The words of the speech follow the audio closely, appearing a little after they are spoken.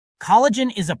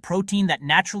Collagen is a protein that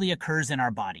naturally occurs in our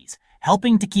bodies,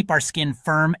 helping to keep our skin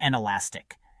firm and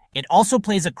elastic. It also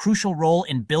plays a crucial role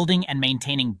in building and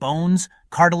maintaining bones,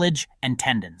 cartilage, and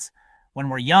tendons. When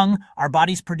we're young, our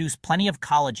bodies produce plenty of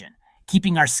collagen,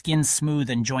 keeping our skin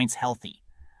smooth and joints healthy.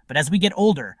 But as we get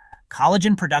older,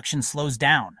 collagen production slows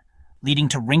down, leading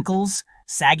to wrinkles,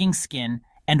 sagging skin,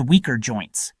 and weaker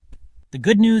joints. The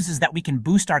good news is that we can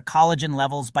boost our collagen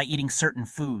levels by eating certain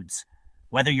foods.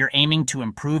 Whether you're aiming to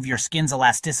improve your skin's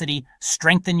elasticity,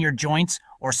 strengthen your joints,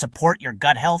 or support your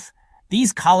gut health,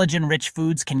 these collagen-rich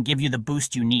foods can give you the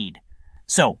boost you need.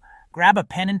 So, grab a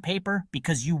pen and paper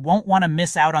because you won't want to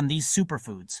miss out on these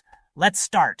superfoods. Let's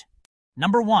start.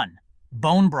 Number 1.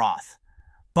 Bone broth.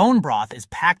 Bone broth is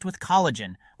packed with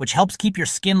collagen, which helps keep your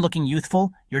skin looking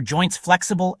youthful, your joints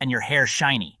flexible, and your hair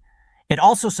shiny. It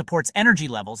also supports energy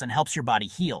levels and helps your body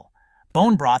heal.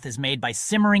 Bone broth is made by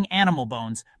simmering animal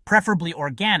bones, preferably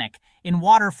organic, in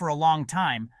water for a long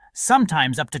time,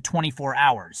 sometimes up to 24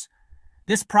 hours.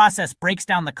 This process breaks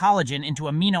down the collagen into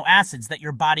amino acids that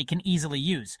your body can easily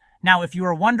use. Now, if you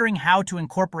are wondering how to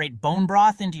incorporate bone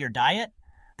broth into your diet,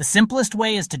 the simplest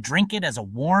way is to drink it as a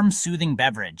warm, soothing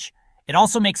beverage. It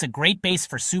also makes a great base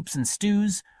for soups and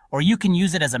stews, or you can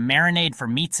use it as a marinade for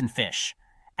meats and fish.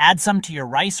 Add some to your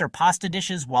rice or pasta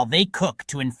dishes while they cook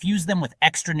to infuse them with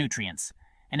extra nutrients.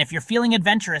 And if you're feeling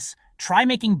adventurous, try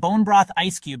making bone broth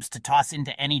ice cubes to toss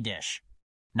into any dish.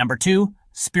 Number 2.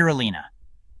 Spirulina.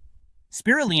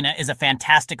 Spirulina is a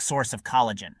fantastic source of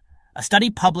collagen. A study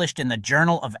published in the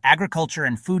Journal of Agriculture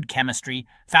and Food Chemistry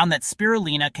found that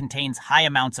spirulina contains high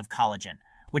amounts of collagen,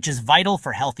 which is vital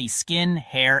for healthy skin,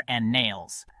 hair, and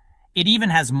nails. It even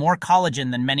has more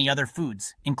collagen than many other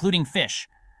foods, including fish.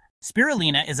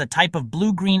 Spirulina is a type of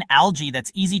blue-green algae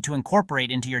that's easy to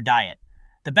incorporate into your diet.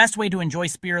 The best way to enjoy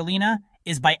spirulina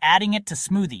is by adding it to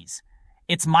smoothies.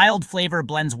 Its mild flavor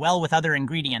blends well with other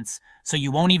ingredients, so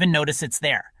you won't even notice it's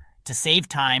there. To save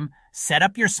time, set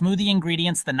up your smoothie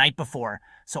ingredients the night before,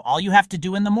 so all you have to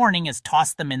do in the morning is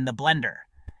toss them in the blender.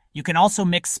 You can also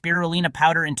mix spirulina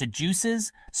powder into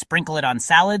juices, sprinkle it on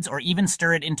salads, or even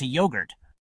stir it into yogurt.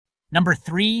 Number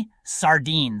 3.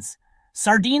 Sardines.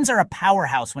 Sardines are a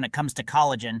powerhouse when it comes to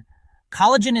collagen.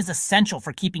 Collagen is essential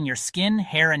for keeping your skin,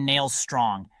 hair, and nails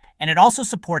strong, and it also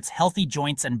supports healthy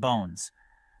joints and bones.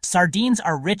 Sardines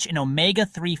are rich in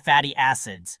omega-3 fatty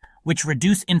acids, which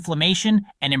reduce inflammation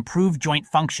and improve joint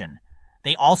function.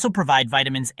 They also provide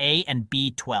vitamins A and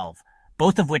B12,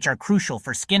 both of which are crucial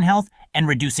for skin health and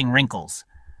reducing wrinkles.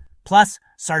 Plus,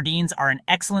 sardines are an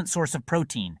excellent source of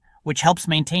protein, which helps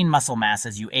maintain muscle mass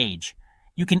as you age.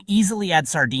 You can easily add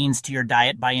sardines to your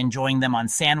diet by enjoying them on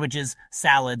sandwiches,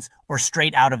 salads, or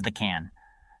straight out of the can.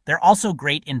 They're also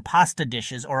great in pasta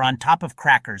dishes or on top of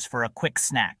crackers for a quick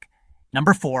snack.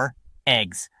 Number 4.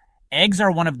 Eggs. Eggs are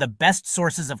one of the best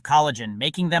sources of collagen,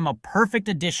 making them a perfect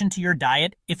addition to your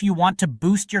diet if you want to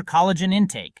boost your collagen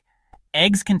intake.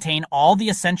 Eggs contain all the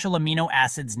essential amino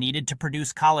acids needed to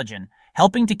produce collagen,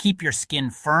 helping to keep your skin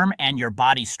firm and your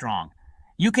body strong.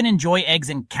 You can enjoy eggs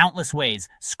in countless ways: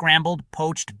 scrambled,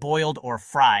 poached, boiled, or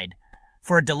fried.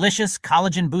 For a delicious,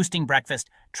 collagen-boosting breakfast,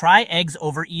 try eggs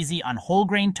over easy on whole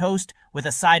grain toast with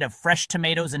a side of fresh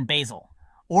tomatoes and basil.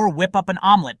 Or whip up an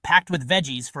omelet packed with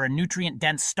veggies for a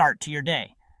nutrient-dense start to your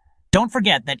day. Don't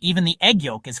forget that even the egg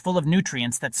yolk is full of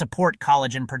nutrients that support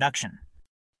collagen production.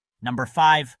 Number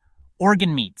 5.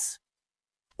 Organ meats.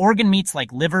 Organ meats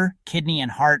like liver, kidney, and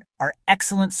heart are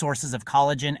excellent sources of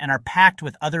collagen and are packed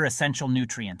with other essential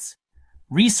nutrients.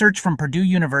 Research from Purdue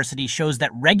University shows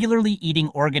that regularly eating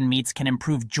organ meats can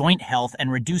improve joint health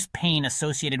and reduce pain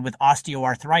associated with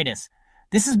osteoarthritis.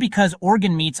 This is because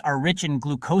organ meats are rich in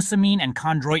glucosamine and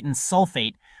chondroitin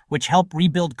sulfate, which help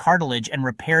rebuild cartilage and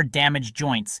repair damaged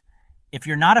joints. If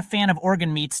you're not a fan of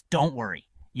organ meats, don't worry.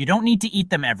 You don't need to eat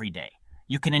them every day.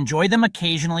 You can enjoy them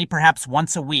occasionally, perhaps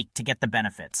once a week, to get the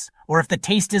benefits. Or if the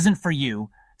taste isn't for you,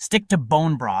 stick to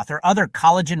bone broth or other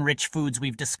collagen-rich foods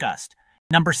we've discussed.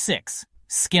 Number 6.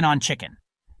 Skin on chicken.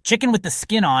 Chicken with the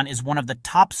skin on is one of the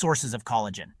top sources of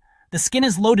collagen. The skin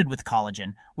is loaded with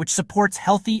collagen, which supports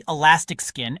healthy, elastic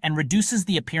skin and reduces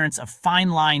the appearance of fine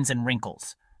lines and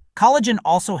wrinkles. Collagen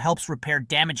also helps repair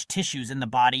damaged tissues in the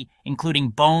body, including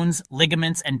bones,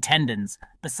 ligaments, and tendons.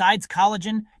 Besides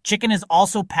collagen, chicken is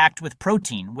also packed with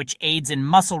protein, which aids in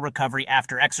muscle recovery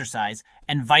after exercise,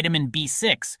 and vitamin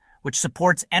B6, which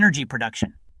supports energy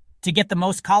production. To get the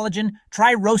most collagen,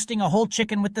 try roasting a whole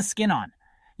chicken with the skin on.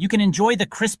 You can enjoy the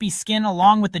crispy skin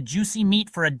along with the juicy meat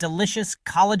for a delicious,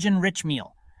 collagen-rich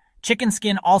meal. Chicken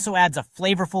skin also adds a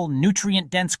flavorful,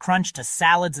 nutrient-dense crunch to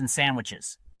salads and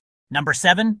sandwiches. Number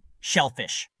 7.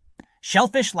 Shellfish.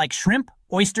 Shellfish like shrimp,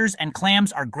 Oysters and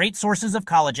clams are great sources of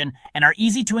collagen and are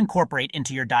easy to incorporate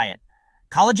into your diet.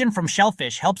 Collagen from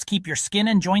shellfish helps keep your skin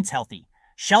and joints healthy.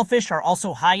 Shellfish are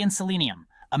also high in selenium,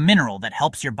 a mineral that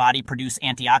helps your body produce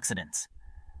antioxidants.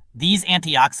 These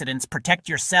antioxidants protect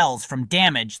your cells from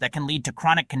damage that can lead to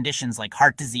chronic conditions like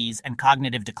heart disease and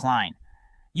cognitive decline.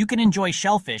 You can enjoy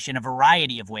shellfish in a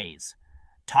variety of ways.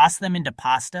 Toss them into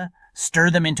pasta, stir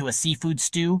them into a seafood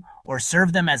stew, or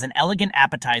serve them as an elegant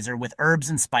appetizer with herbs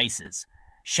and spices.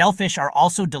 Shellfish are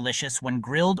also delicious when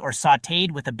grilled or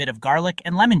sautéed with a bit of garlic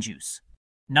and lemon juice.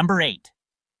 Number 8.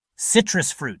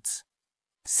 Citrus fruits.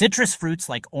 Citrus fruits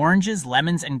like oranges,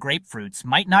 lemons, and grapefruits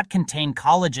might not contain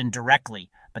collagen directly,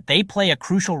 but they play a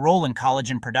crucial role in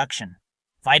collagen production.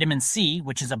 Vitamin C,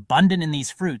 which is abundant in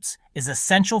these fruits, is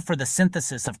essential for the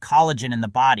synthesis of collagen in the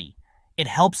body. It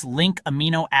helps link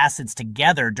amino acids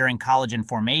together during collagen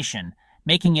formation,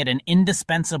 making it an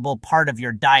indispensable part of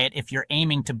your diet if you're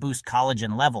aiming to boost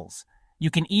collagen levels. You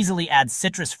can easily add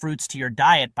citrus fruits to your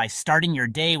diet by starting your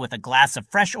day with a glass of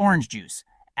fresh orange juice,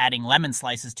 adding lemon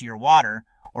slices to your water,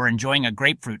 or enjoying a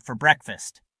grapefruit for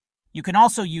breakfast. You can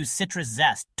also use citrus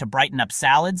zest to brighten up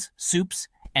salads, soups,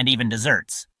 and even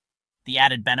desserts. The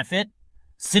added benefit?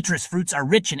 Citrus fruits are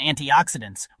rich in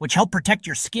antioxidants, which help protect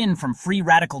your skin from free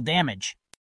radical damage.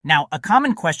 Now, a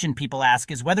common question people ask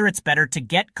is whether it's better to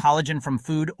get collagen from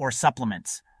food or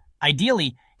supplements.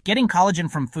 Ideally, getting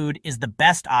collagen from food is the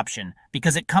best option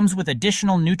because it comes with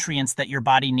additional nutrients that your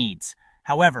body needs.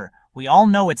 However, we all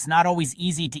know it's not always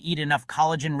easy to eat enough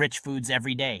collagen-rich foods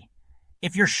every day.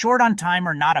 If you're short on time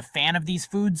or not a fan of these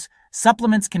foods,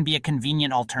 supplements can be a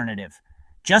convenient alternative.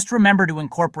 Just remember to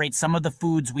incorporate some of the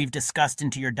foods we've discussed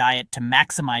into your diet to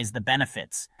maximize the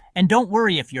benefits. And don't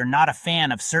worry if you're not a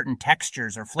fan of certain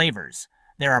textures or flavors.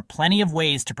 There are plenty of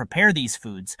ways to prepare these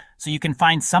foods so you can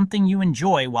find something you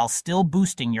enjoy while still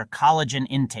boosting your collagen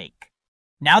intake.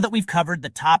 Now that we've covered the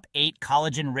top 8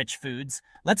 collagen-rich foods,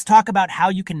 let's talk about how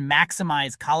you can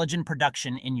maximize collagen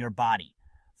production in your body.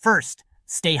 First,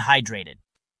 stay hydrated.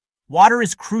 Water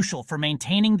is crucial for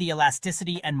maintaining the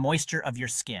elasticity and moisture of your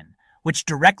skin, which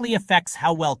directly affects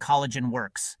how well collagen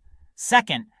works.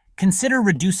 Second, consider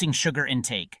reducing sugar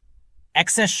intake.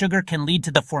 Excess sugar can lead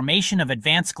to the formation of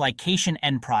advanced glycation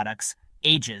end products,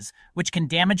 AGEs, which can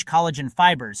damage collagen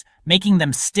fibers, making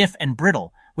them stiff and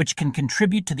brittle, which can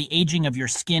contribute to the aging of your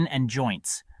skin and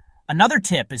joints. Another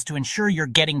tip is to ensure you're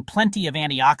getting plenty of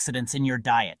antioxidants in your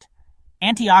diet.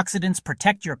 Antioxidants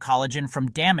protect your collagen from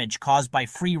damage caused by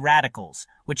free radicals,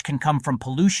 which can come from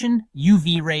pollution,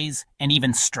 UV rays, and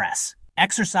even stress.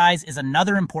 Exercise is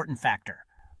another important factor.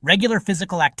 Regular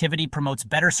physical activity promotes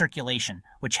better circulation,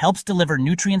 which helps deliver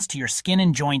nutrients to your skin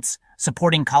and joints,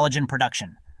 supporting collagen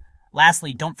production.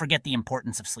 Lastly, don't forget the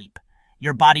importance of sleep.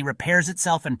 Your body repairs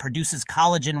itself and produces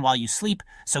collagen while you sleep,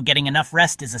 so getting enough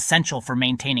rest is essential for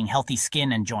maintaining healthy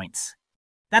skin and joints.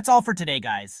 That's all for today,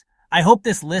 guys. I hope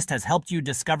this list has helped you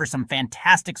discover some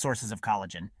fantastic sources of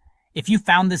collagen. If you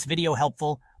found this video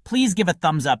helpful, please give a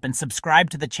thumbs up and subscribe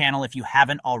to the channel if you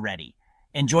haven't already.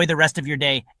 Enjoy the rest of your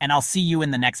day, and I'll see you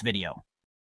in the next video.